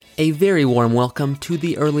A very warm welcome to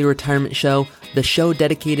the Early Retirement Show, the show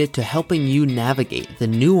dedicated to helping you navigate the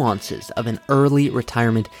nuances of an early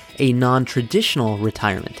retirement, a non-traditional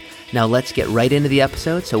retirement. Now let's get right into the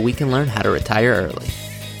episode so we can learn how to retire early.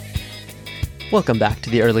 Welcome back to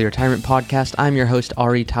the Early Retirement Podcast. I'm your host,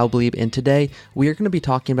 Ari Taublieb, and today we are going to be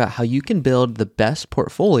talking about how you can build the best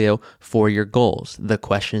portfolio for your goals. The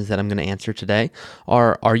questions that I'm going to answer today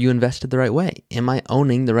are you invested the right way? Am I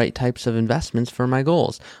owning the right types of investments for my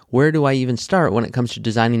goals? Where do I even start when it comes to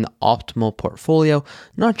designing the optimal portfolio,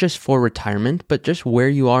 not just for retirement, but just where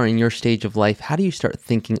you are in your stage of life? How do you start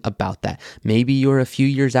thinking about that? Maybe you're a few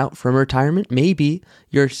years out from retirement. Maybe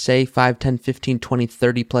you're, say, 5, 10, 15, 20,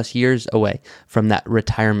 30 plus years away from that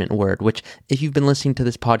retirement word, which if you've been listening to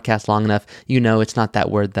this podcast long enough, you know it's not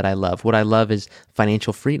that word that I love. What I love is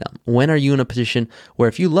financial freedom. When are you in a position where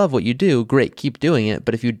if you love what you do, great, keep doing it.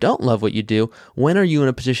 But if you don't love what you do, when are you in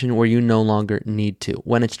a position where you no longer need to,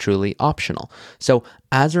 when it's truly optional? So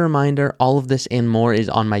as a reminder, all of this and more is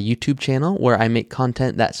on my YouTube channel, where I make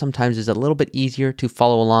content that sometimes is a little bit easier to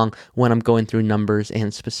follow along when I'm going through numbers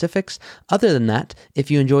and specifics. Other than that,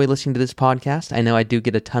 if you enjoy listening to this podcast, I know I do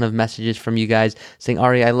get a ton of messages from you guys saying,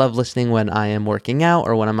 Ari, I love listening when I am working out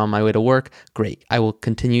or when I'm on my way to work. Great. I will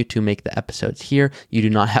continue to make the episodes here. You do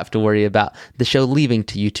not have to worry about the show leaving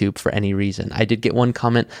to YouTube for any reason. I did get one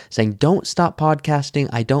comment saying, don't stop podcasting.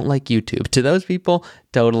 I don't like YouTube. To those people,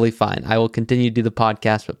 totally fine. I will continue to do the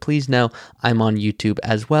podcast, but please know I'm on YouTube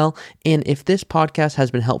as well. And if this podcast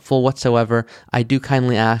has been helpful whatsoever, I do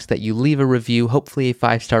kindly ask that you leave a review, hopefully a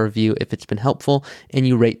 5-star review if it's been helpful, and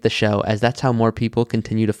you rate the show, as that's how more people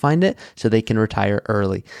continue to find it so they can retire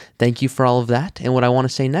early. Thank you for all of that. And what I want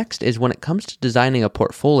to say next is when it comes to designing a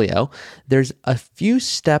portfolio, there's a few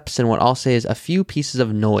steps and what I'll say is a few pieces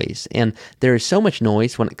of noise. And there is so much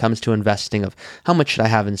noise when it comes to investing of how much should I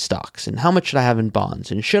have in stocks and how much should I have in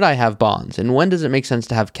bonds and should I have bonds and when does it make sense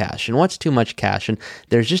to have cash and what's too much cash, and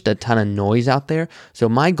there's just a ton of noise out there. So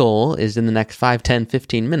my goal is in the next 5, 10,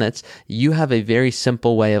 15 minutes, you have a very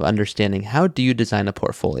simple way of understanding how do you design a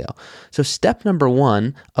portfolio. So step number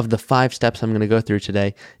 1 of the 5 steps I'm going to go through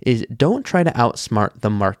today is don't try to outsmart the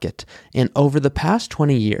market. And over the past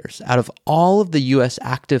 20 years, out of all of the US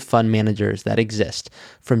active fund managers that exist,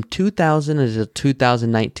 from 2000 to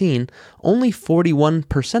 2019, only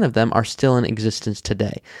 41% of them are still in existence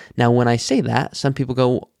today. Now, when I say that, some people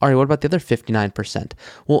go, Ari, what about the other 59%?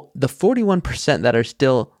 Well, the 41% that are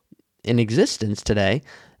still in existence today,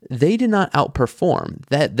 they did not outperform.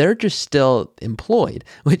 That they're just still employed,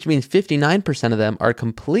 which means 59% of them are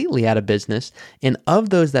completely out of business. And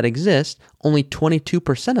of those that exist, only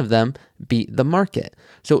 22% of them beat the market.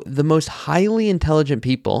 So the most highly intelligent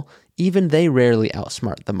people, even they rarely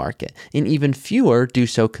outsmart the market, and even fewer do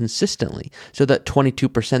so consistently. So that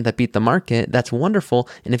 22% that beat the market, that's wonderful.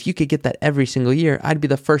 And if you could get that every single year, I'd be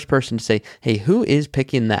the first person to say, hey, who is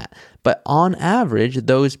picking that? But on average,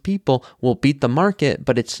 those people will beat the market,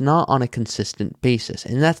 but it's not on a consistent basis.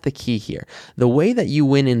 And that's the key here. The way that you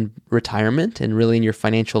win in retirement and really in your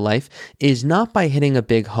financial life is not by hitting a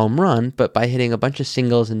big home run, but by hitting a bunch of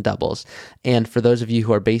singles and doubles. And for those of you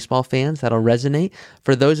who are baseball fans, that'll resonate.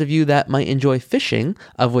 For those of you that might enjoy fishing,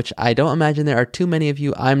 of which I don't imagine there are too many of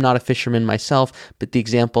you, I'm not a fisherman myself, but the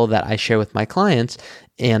example that I share with my clients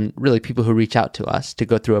and really people who reach out to us to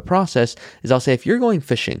go through a process is I'll say, if you're going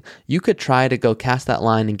fishing, you could try to go cast that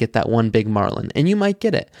line and get that one big marlin, and you might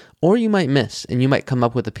get it, or you might miss, and you might come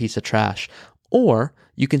up with a piece of trash. Or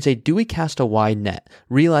you can say, do we cast a wide net,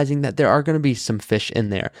 realizing that there are going to be some fish in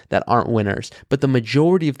there that aren't winners, but the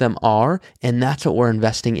majority of them are, and that's what we're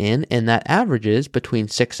investing in, and that averages between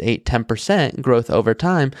 6, 8, 10% growth over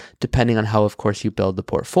time, depending on how, of course, you build the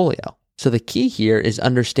portfolio. So the key here is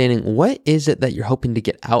understanding what is it that you're hoping to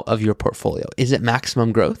get out of your portfolio. Is it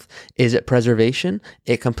maximum growth? Is it preservation?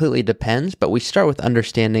 It completely depends, but we start with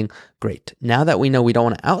understanding, great, now that we know we don't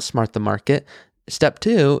want to outsmart the market, step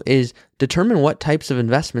 2 is determine what types of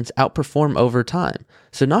investments outperform over time.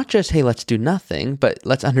 So not just, hey, let's do nothing, but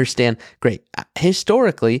let's understand, great,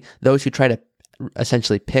 historically, those who try to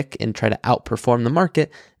essentially pick and try to outperform the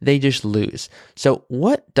market, they just lose. So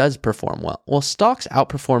what does perform well? Well, stocks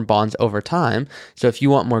outperform bonds over time. So if you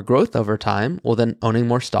want more growth over time, well, then owning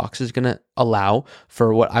more stocks is going to allow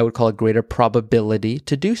for what I would call a greater probability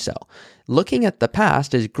to do so. Looking at the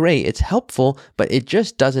past is great, it's helpful, but it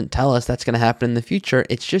just doesn't tell us that's going to happen in the future.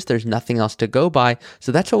 It's just there's nothing else to go by.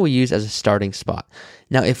 So that's what we use as a starting spot.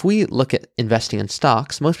 Now, if we look at investing in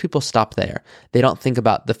stocks, most people stop there. They don't think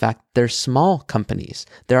about the fact there's small companies,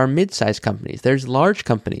 there are mid-sized companies, there's large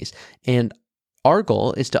companies, and our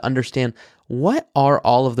goal is to understand what are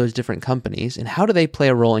all of those different companies and how do they play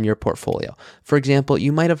a role in your portfolio. For example,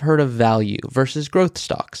 you might have heard of value versus growth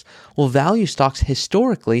stocks. Well, value stocks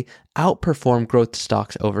historically outperform growth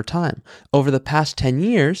stocks over time. Over the past 10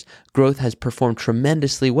 years, growth has performed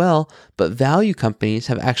tremendously well, but value companies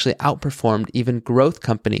have actually outperformed even growth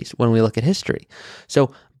companies when we look at history.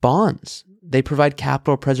 So bonds, they provide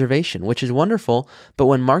capital preservation, which is wonderful, but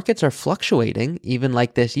when markets are fluctuating, even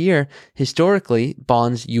like this year, historically,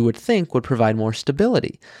 bonds you would think would provide more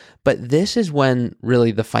stability. But this is when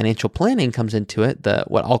really the financial planning comes into it,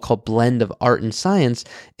 what I'll call blend of art and science,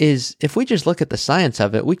 is if we just look at the science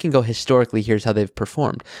of it, we can go historically, here's how they've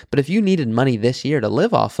performed. But if you needed money this year to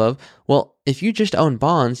live off of, well, if you just own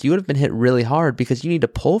bonds, you would have been hit really hard because you need to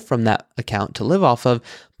pull from that account to live off of,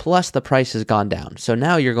 plus the price has gone down. So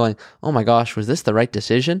now you're going, oh my gosh, was this the right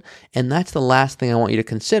decision? And that's the last thing I want you to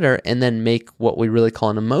consider, and then make what we really call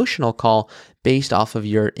an emotional call based off of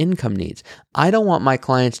your income needs. I don't want my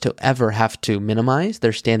clients to ever have to minimize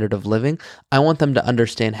their standard of living. I want them to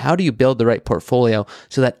understand, how do you build the right portfolio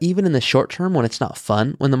so that even in the short term, when it's not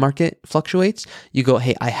fun, when the market fluctuates, you go,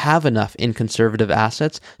 hey, I have enough in conservative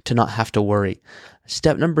assets to not have to worry.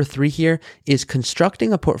 Step number 3 here is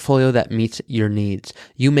constructing a portfolio that meets your needs.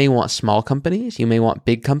 You may want small companies, you may want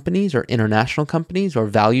big companies or international companies or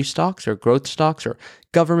value stocks or growth stocks or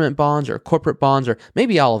government bonds or corporate bonds or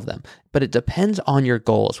maybe all of them. But it depends on your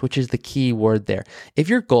goals, which is the key word there. If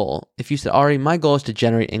you said, Ari, my goal is to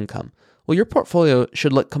generate income, well, your portfolio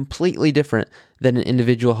should look completely different than an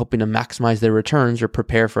individual hoping to maximize their returns or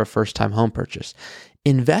prepare for a first-time home purchase.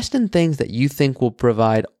 Invest in things that you think will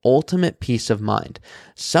provide ultimate peace of mind.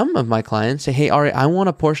 Some of my clients say, hey, Ari, I want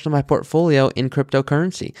a portion of my portfolio in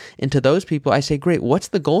cryptocurrency. And to those people, I say, great, what's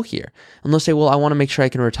the goal here? And they'll say, well, I want to make sure I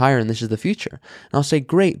can retire and this is the future. And I'll say,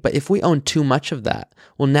 great, but if we own too much of that,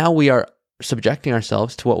 well, now we are subjecting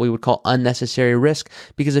ourselves to what we would call unnecessary risk.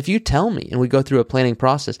 Because if you tell me, and we go through a planning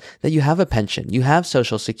process, that you have a pension, you have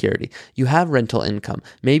Social Security, you have rental income,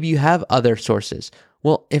 maybe you have other sources.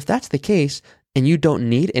 Well, if that's the case, and you don't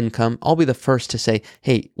need income, I'll be the first to say,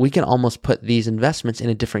 hey, we can almost put these investments in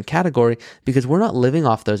a different category because we're not living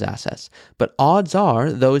off those assets. But odds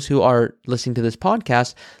are those who are listening to this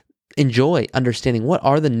podcast enjoy understanding what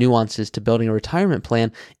are the nuances to building a retirement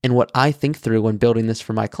plan. And what I think through when building this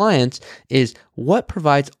for my clients is what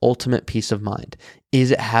provides ultimate peace of mind.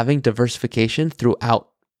 Is it having diversification throughout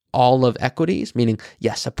all of equities, meaning,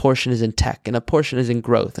 yes, a portion is in tech and a portion is in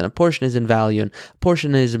growth and a portion is in value and a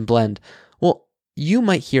portion is in blend? Well, you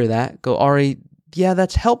might hear that, go, Ari, yeah,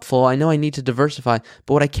 that's helpful. I know I need to diversify,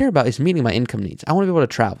 but what I care about is meeting my income needs. I want to be able to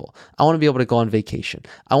travel. I want to be able to go on vacation.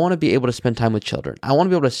 I want to be able to spend time with children. I want to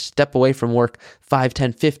be able to step away from work 5,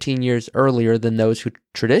 10, 15 years earlier than those who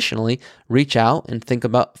traditionally reach out and think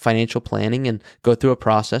about financial planning and go through a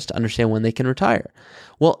process to understand when they can retire.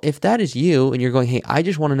 Well, if that is you and you're going, hey, I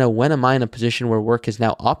just want to know, when am I in a position where work is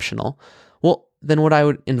now optional? Well, then what I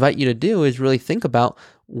would invite you to do is really think about,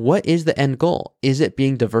 what is the end goal? Is it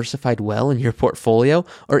being diversified well in your portfolio,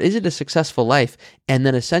 or is it a successful life? And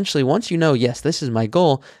then essentially, once you know, yes, this is my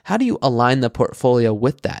goal, how do you align the portfolio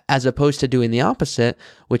with that? As opposed to doing the opposite,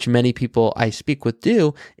 which many people I speak with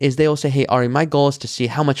do, is they will say, hey, Ari, my goal is to see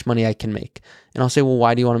how much money I can make. And I'll say, well,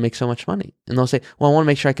 why do you want to make so much money? And they'll say, well, I want to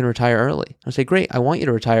make sure I can retire early. I'll say, great, I want you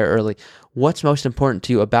to retire early. What's most important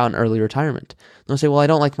to you about an early retirement? And they'll say, well, I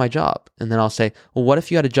don't like my job. And then I'll say, well, what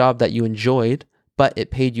if you had a job that you enjoyed, but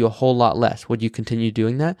it paid you a whole lot less? Would you continue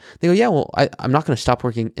doing that? They go, yeah, well, I'm not going to stop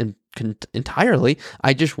working entirely.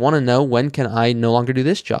 I just want to know, when can I no longer do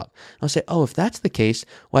this job? And I'll say, oh, if that's the case,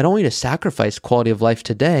 well, I don't want you to sacrifice quality of life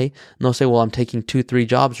today. And they'll say, well, I'm taking 2-3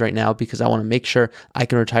 jobs right now because I want to make sure I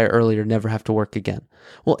can retire early or never have to work again.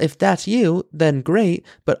 Well, if that's you, then great.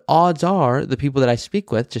 But odds are the people that I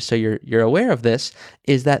speak with, just so you're aware of this,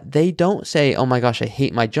 is that they don't say, oh my gosh, I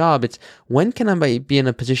hate my job. It's, when can I be in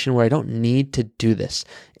a position where I don't need to do this?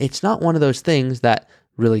 It's not one of those things that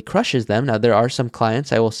really crushes them. Now, there are some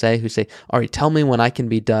clients I will say who say, Ari, tell me when I can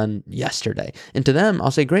be done yesterday. And to them,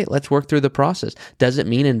 I'll say, great, let's work through the process. Does it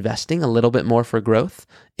mean investing a little bit more for growth?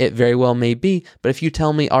 It very well may be. But if you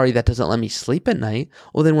tell me, Ari, that doesn't let me sleep at night,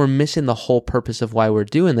 well, then we're missing the whole purpose of why we're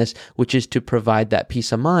doing this, which is to provide that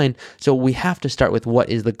peace of mind. So we have to start with what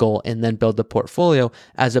is the goal and then build the portfolio,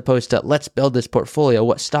 as opposed to, let's build this portfolio.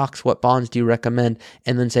 What stocks, what bonds do you recommend?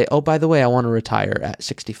 And then say, oh, by the way, I want to retire at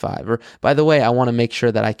 65. Or by the way, I want to make sure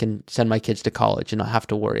sure that I can send my kids to college and not have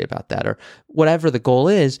to worry about that, or whatever the goal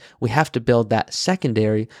is. We have to build that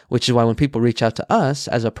secondary, which is why when people reach out to us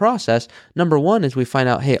as a process, number one is we find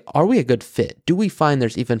out, hey, are we a good fit? Do we find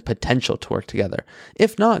there's even potential to work together?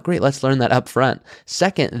 If not, great, let's learn that up front.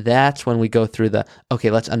 Second, that's when we go through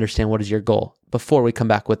okay, let's understand what is your goal before we come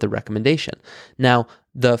back with the recommendation. Now,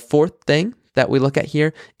 the fourth thing that we look at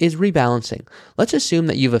here is rebalancing. Let's assume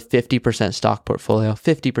that you have a 50% stock portfolio,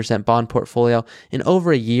 50% bond portfolio, and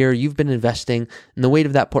over a year you've been investing, and the weight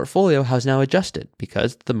of that portfolio has now adjusted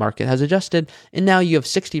because the market has adjusted, and now you have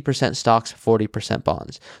 60% stocks, 40%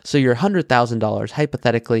 bonds. So your $100,000,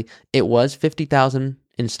 hypothetically, it was $50,000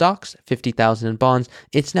 in stocks, $50,000 in bonds.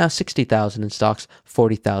 It's now $60,000 in stocks,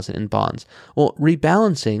 $40,000 in bonds. Well,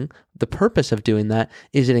 rebalancing, the purpose of doing that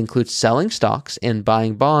is it includes selling stocks and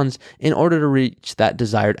buying bonds in order to reach that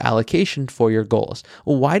desired allocation for your goals.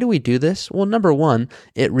 Well, why do we do this? Well, number one,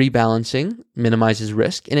 rebalancing minimizes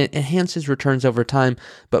risk and it enhances returns over time.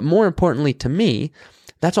 But more importantly to me,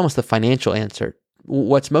 that's almost the financial answer.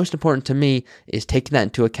 What's most important to me is taking that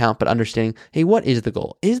into account, but understanding, hey, what is the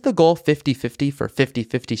goal? Is the goal 50-50 for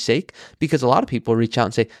 50-50 sake? Because a lot of people reach out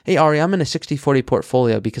and say, hey, Ari, I'm in a 60-40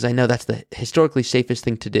 portfolio because I know that's the historically safest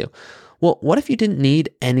thing to do. Well, what if you didn't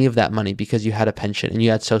need any of that money because you had a pension and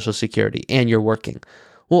you had Social Security and you're working?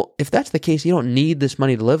 Well, if that's the case, you don't need this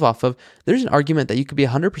money to live off of. There's an argument that you could be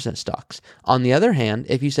 100% stocks. On the other hand,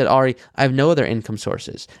 if you said, Ari, I have no other income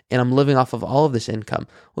sources and I'm living off of all of this income,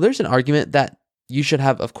 well, there's an argument that you should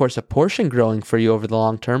have, of course, a portion growing for you over the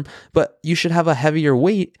long term, but you should have a heavier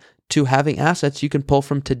weight to having assets you can pull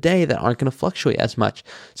from today that aren't going to fluctuate as much.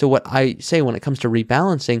 So what I say when it comes to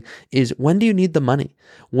rebalancing is, when do you need the money?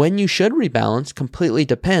 When you should rebalance completely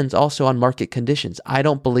depends also on market conditions. I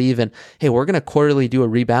don't believe in, hey, we're going to quarterly do a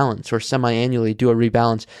rebalance or semi-annually do a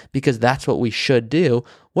rebalance because that's what we should do.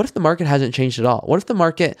 What if the market hasn't changed at all? What if the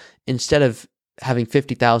market, instead of having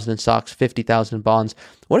 50,000 in stocks, 50,000 in bonds,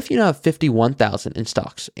 what if you now have 51,000 in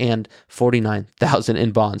stocks and 49,000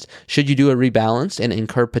 in bonds? Should you do a rebalance and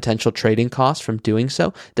incur potential trading costs from doing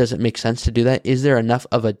so? Does it make sense to do that? Is there enough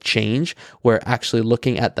of a change where actually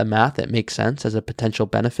looking at the math, it makes sense as a potential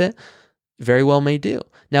benefit? Very well may do.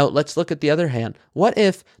 Now let's look at the other hand. What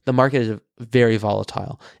if the market is very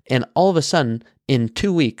volatile and all of a sudden in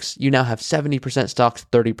 2 weeks, you now have 70% stocks,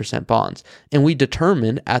 30% bonds. And we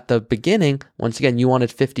determined at the beginning, once again, you wanted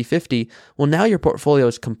 50-50. Well, now your portfolio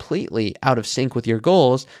is completely out of sync with your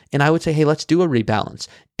goals. And I would say, hey, let's do a rebalance.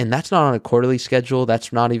 And that's not on a quarterly schedule.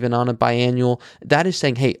 That's not even on a biannual. That is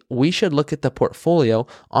saying, hey, we should look at the portfolio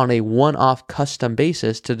on a one-off custom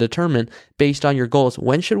basis to determine, based on your goals,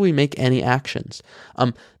 when should we make any actions.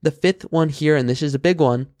 The fifth one here, and this is a big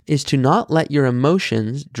one, is to not let your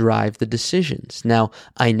emotions drive the decisions. Now,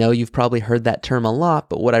 I know you've probably heard that term a lot,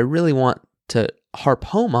 but what I really want to harp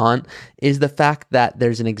home on is the fact that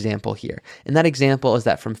there's an example here. And that example is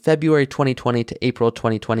that from February 2020 to April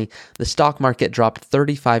 2020, the stock market dropped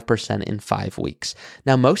 35% in 5 weeks.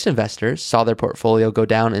 Now, most investors saw their portfolio go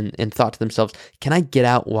down and thought to themselves, can I get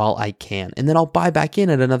out while I can? And then I'll buy back in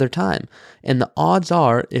at another time. And the odds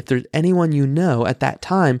are, if there's anyone you know at that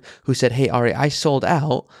time who said, hey, Ari, I sold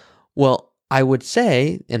out, well, I would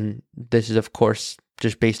say, and this is of course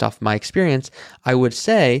just based off my experience, I would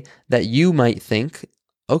say that you might think,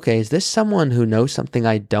 okay, is this someone who knows something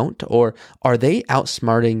I don't? Or are they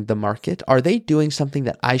outsmarting the market? Are they doing something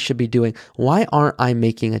that I should be doing? Why aren't I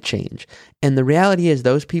making a change? And the reality is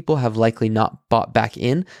those people have likely not bought back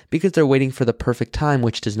in because they're waiting for the perfect time,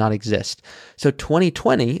 which does not exist. So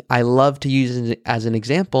 2020, I love to use as an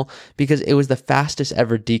example because it was the fastest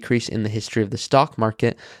ever decrease in the history of the stock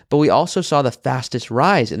market, but we also saw the fastest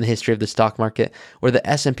rise in the history of the stock market, where the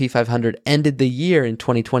S&P 500 ended the year in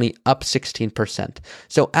 2020 up 16%.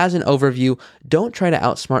 So as an overview, don't try to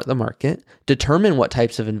outsmart the market. Determine what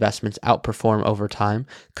types of investments outperform over time.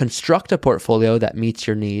 Construct a portfolio that meets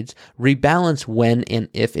your needs. Rebalance when and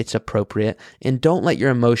if it's appropriate. And don't let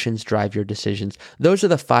your emotions drive your decisions. Those are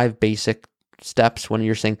the 5 basic steps when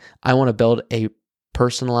you're saying, I want to build a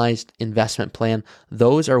personalized investment plan.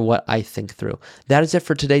 Those are what I think through. That is it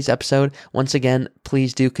for today's episode. Once again,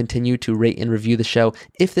 please do continue to rate and review the show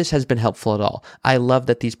if this has been helpful at all. I love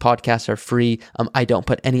that these podcasts are free. I don't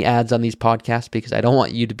put any ads on these podcasts because I don't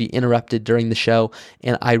want you to be interrupted during the show.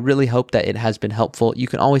 And I really hope that it has been helpful. You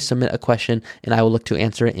can always submit a question and I will look to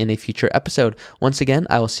answer it in a future episode. Once again,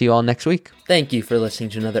 I will see you all next week. Thank you for listening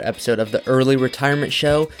to another episode of the Early Retirement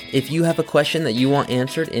Show. If you have a question that you want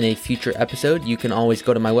answered in a future episode, you can always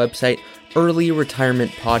go to my website,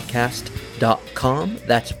 earlyretirementpodcast.com.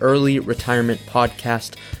 That's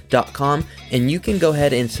earlyretirementpodcast.com. And you can go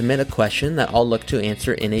ahead and submit a question that I'll look to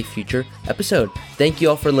answer in a future episode. Thank you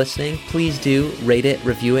all for listening. Please do rate it,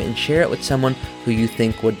 review it, and share it with someone who you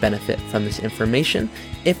think would benefit from this information,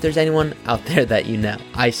 if there's anyone out there that you know.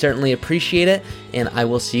 I certainly appreciate it, and I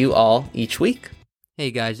will see you all each week.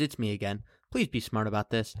 Hey guys, it's me again. Please be smart about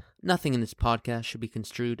this. Nothing in this podcast should be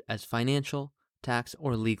construed as financial, tax,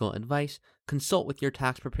 or legal advice. Consult with your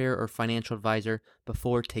tax preparer or financial advisor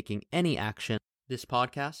before taking any action. This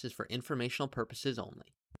podcast is for informational purposes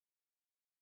only.